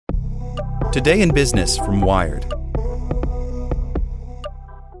Today in Business from Wired.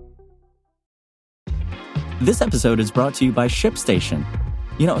 This episode is brought to you by ShipStation.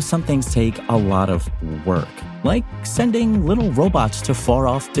 You know, some things take a lot of work, like sending little robots to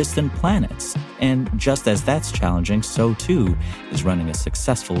far-off distant planets. And just as that's challenging, so too is running a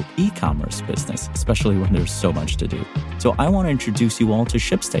successful e-commerce business, especially when there's so much to do. So I want to introduce you all to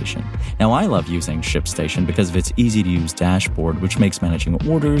ShipStation. Now, I love using ShipStation because of its easy-to-use dashboard, which makes managing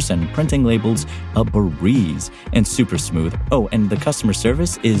orders and printing labels a breeze and super smooth. Oh, and the customer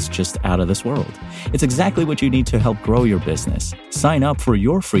service is just out of this world. It's exactly what you need to help grow your business. Sign up for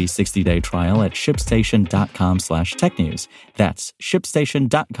your free 60-day trial at shipstation.com/technews. That's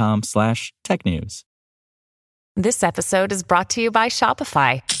shipstation.com/technews. This episode is brought to you by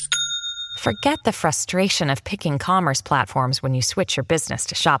Shopify. Forget the frustration of picking commerce platforms when you switch your business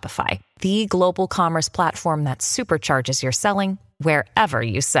to Shopify, the global commerce platform that supercharges your selling wherever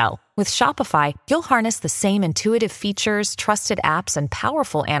you sell. With Shopify, you'll harness the same intuitive features, trusted apps, and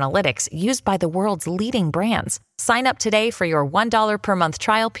powerful analytics used by the world's leading brands. Sign up today for your $1 per month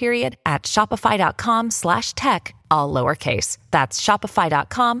trial period at shopify.com/tech, all lowercase. That's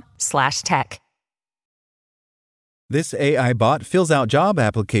shopify.com/tech. This AI bot fills out job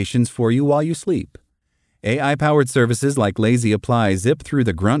applications for you while you sleep. AI-powered services like Lazy Apply zip through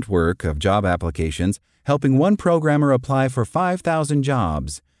the grunt work of job applications, helping one programmer apply for 5,000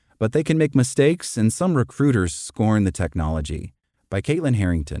 jobs. But they can make mistakes, and some recruiters scorn the technology. By Caitlin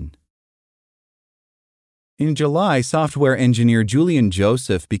Harrington. In July, software engineer Julian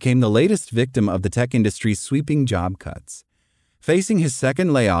Joseph became the latest victim of the tech industry's sweeping job cuts. Facing his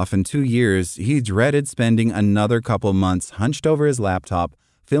second layoff in 2 years, he dreaded spending another couple months hunched over his laptop,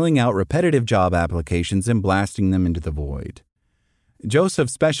 filling out repetitive job applications and blasting them into the void. Joseph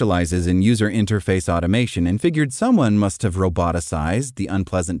specializes in user interface automation and figured someone must have roboticized the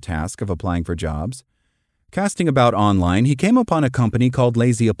unpleasant task of applying for jobs. Casting about online, he came upon a company called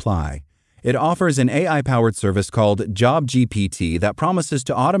Lazy Apply. It offers an AI-powered service called JobGPT that promises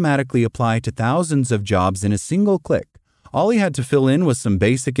to automatically apply to thousands of jobs in a single click. All he had to fill in was some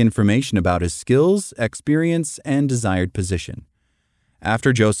basic information about his skills, experience, and desired position.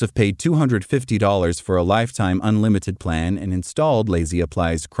 After Joseph paid $250 for a lifetime unlimited plan and installed Lazy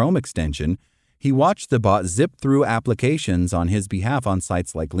Apply's Chrome extension, he watched the bot zip through applications on his behalf on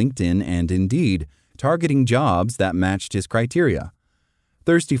sites like LinkedIn and Indeed, targeting jobs that matched his criteria.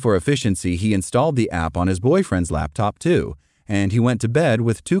 Thirsty for efficiency, he installed the app on his boyfriend's laptop too, and he went to bed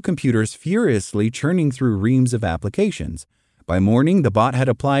with 2 computers furiously churning through reams of applications. By morning, the bot had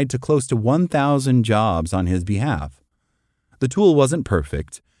applied to close to 1,000 jobs on his behalf. The tool wasn't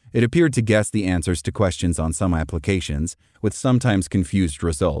perfect. It appeared to guess the answers to questions on some applications, with sometimes confused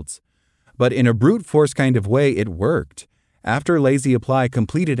results. But in a brute force kind of way, it worked. After Lazy Apply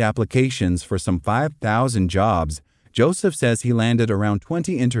completed applications for some 5,000 jobs, Joseph says he landed around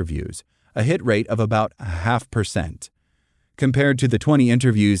 20 interviews, a hit rate of about 0.5%. Compared to the 20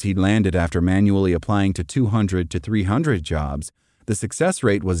 interviews he'd landed after manually applying to 200 to 300 jobs, the success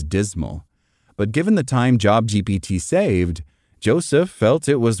rate was dismal. But given the time JobGPT saved, Joseph felt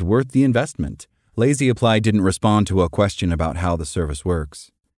it was worth the investment. Lazy Apply didn't respond to a question about how the service works.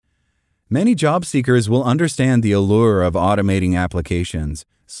 Many job seekers will understand the allure of automating applications.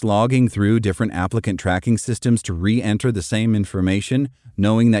 Slogging through different applicant tracking systems to re-enter the same information,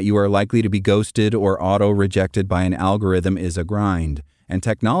 knowing that you are likely to be ghosted or auto-rejected by an algorithm is a grind, and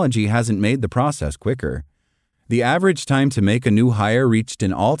technology hasn't made the process quicker. The average time to make a new hire reached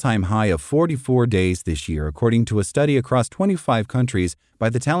an all-time high of 44 days this year, according to a study across 25 countries by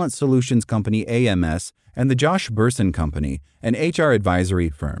the talent solutions company AMS and the Josh Bersin Company, an HR advisory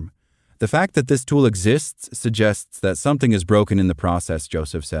firm. The fact that this tool exists suggests that something is broken in the process,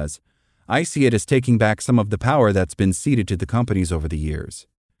 Joseph says. I see it as taking back some of the power that's been ceded to the companies over the years.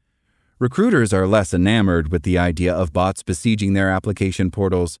 Recruiters are less enamored with the idea of bots besieging their application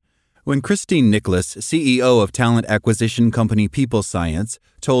portals. When Christine Nicholas, CEO of talent acquisition company People Science,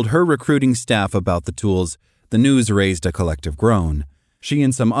 told her recruiting staff about the tools, the news raised a collective groan. She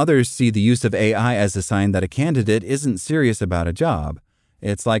and some others see the use of AI as a sign that a candidate isn't serious about a job.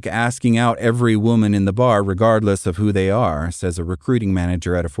 It's like asking out every woman in the bar regardless of who they are, says a recruiting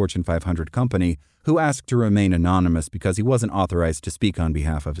manager at a Fortune 500 company who asked to remain anonymous because he wasn't authorized to speak on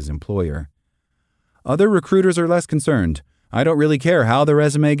behalf of his employer. Other recruiters are less concerned. I don't really care how the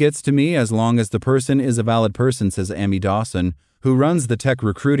resume gets to me as long as the person is a valid person, says Amy Dawson, who runs the tech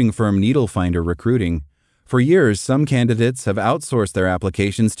recruiting firm Needlefinder Recruiting. For years, some candidates have outsourced their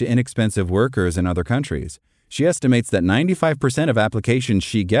applications to inexpensive workers in other countries. She estimates that 95% of applications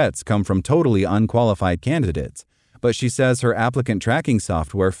she gets come from totally unqualified candidates. but she says her applicant tracking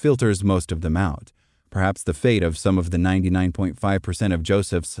software filters most of them out. Perhaps the fate of some of the 99.5% of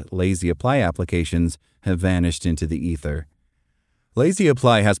Joseph's Lazy Apply applications have vanished into the ether. Lazy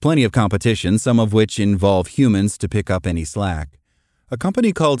Apply has plenty of competition, some of which involve humans to pick up any slack. A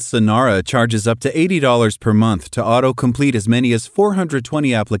company called Sonara charges up to $80 per month to auto-complete as many as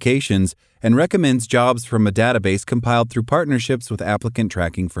 420 applications and recommends jobs from a database compiled through partnerships with applicant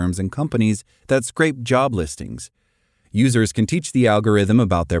tracking firms and companies that scrape job listings. Users can teach the algorithm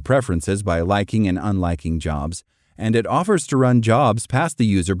about their preferences by liking and unliking jobs, and it offers to run jobs past the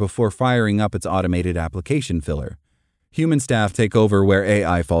user before firing up its automated application filler. Human staff take over where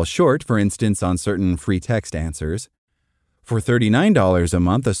AI falls short, for instance on certain free text answers. For $39 a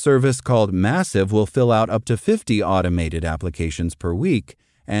month, a service called Massive will fill out up to 50 automated applications per week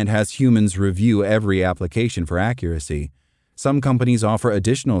and has humans review every application for accuracy. Some companies offer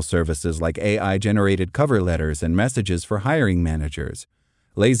additional services like AI-generated cover letters and messages for hiring managers.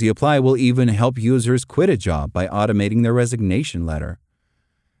 Lazy Apply will even help users quit a job by automating their resignation letter.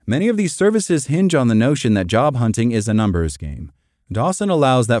 Many of these services hinge on the notion that job hunting is a numbers game. Dawson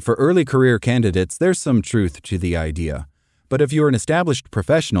allows that for early career candidates, there's some truth to the idea. But if you're an established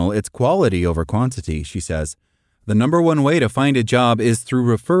professional, it's quality over quantity, she says. The number one way to find a job is through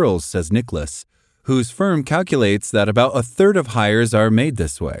referrals, says Nicholas, whose firm calculates that about a third of hires are made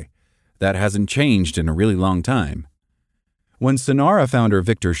this way. That hasn't changed in a really long time. When Sonara founder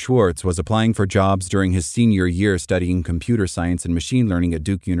Victor Schwartz was applying for jobs during his senior year studying computer science and machine learning at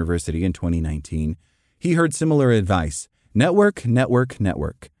Duke University in 2019, he heard similar advice: network, network,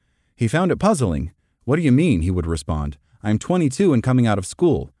 network. He found it puzzling. What do you mean? He would respond. I'm 22 and coming out of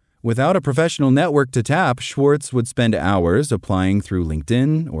school. Without a professional network to tap, Schwartz would spend hours applying through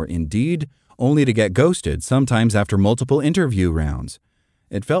LinkedIn or Indeed, only to get ghosted, sometimes after multiple interview rounds.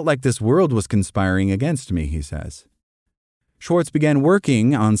 It felt like this world was conspiring against me, he says. Schwartz began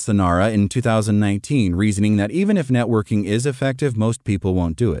working on Sonara in 2019, reasoning that even if networking is effective, most people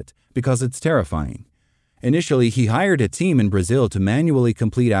won't do it, because it's terrifying. Initially, he hired a team in Brazil to manually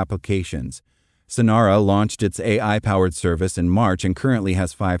complete applications. Sonara launched its AI-powered service in March and currently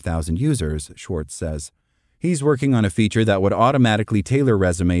has 5,000 users, Schwartz says. He's working on a feature that would automatically tailor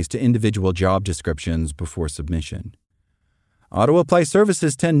resumes to individual job descriptions before submission. Auto-apply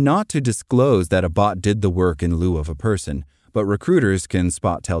services tend not to disclose that a bot did the work in lieu of a person, but recruiters can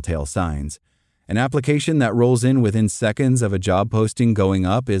spot telltale signs. An application that rolls in within seconds of a job posting going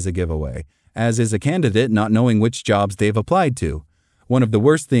up is a giveaway, as is a candidate not knowing which jobs they've applied to. One of the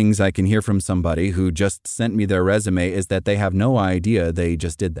worst things I can hear from somebody who just sent me their resume is that they have no idea they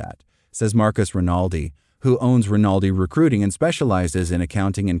just did that, says Marcus Rinaldi, who owns Rinaldi Recruiting and specializes in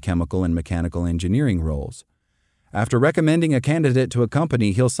accounting and chemical and mechanical engineering roles. After recommending a candidate to a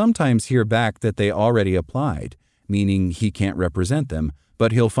company, he'll sometimes hear back that they already applied, meaning he can't represent them,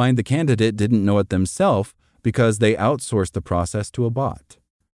 but he'll find the candidate didn't know it themselves because they outsourced the process to a bot.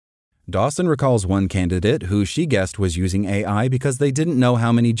 Dawson recalls one candidate who she guessed was using AI because they didn't know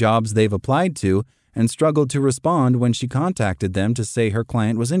how many jobs they've applied to and struggled to respond when she contacted them to say her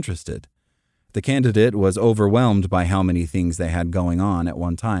client was interested. The candidate was overwhelmed by how many things they had going on at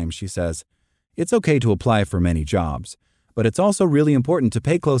one time, she says. It's okay to apply for many jobs, but it's also really important to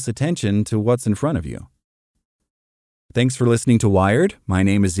pay close attention to what's in front of you. Thanks for listening to Wired. My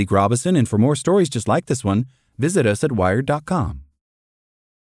name is Zeke Robison, and for more stories just like this one, visit us at wired.com.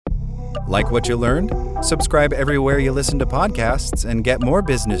 Like what you learned? Subscribe everywhere you listen to podcasts and get more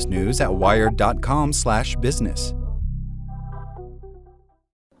business news at wired.com/business.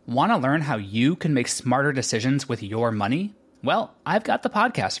 Want to learn how you can make smarter decisions with your money? Well, I've got the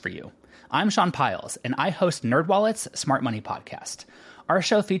podcast for you. I'm Sean Piles, and I host NerdWallet's Smart Money Podcast. Our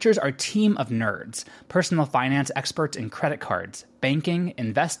show features our team of nerds, personal finance experts in credit cards, banking,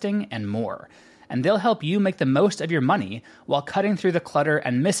 investing, and more. And they'll help you make the most of your money while cutting through the clutter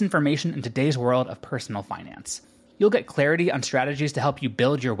and misinformation in today's world of personal finance. You'll get clarity on strategies to help you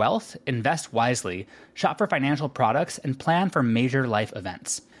build your wealth, invest wisely, shop for financial products, and plan for major life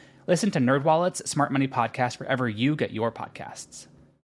events. Listen to NerdWallet's Smart Money Podcast wherever you get your podcasts.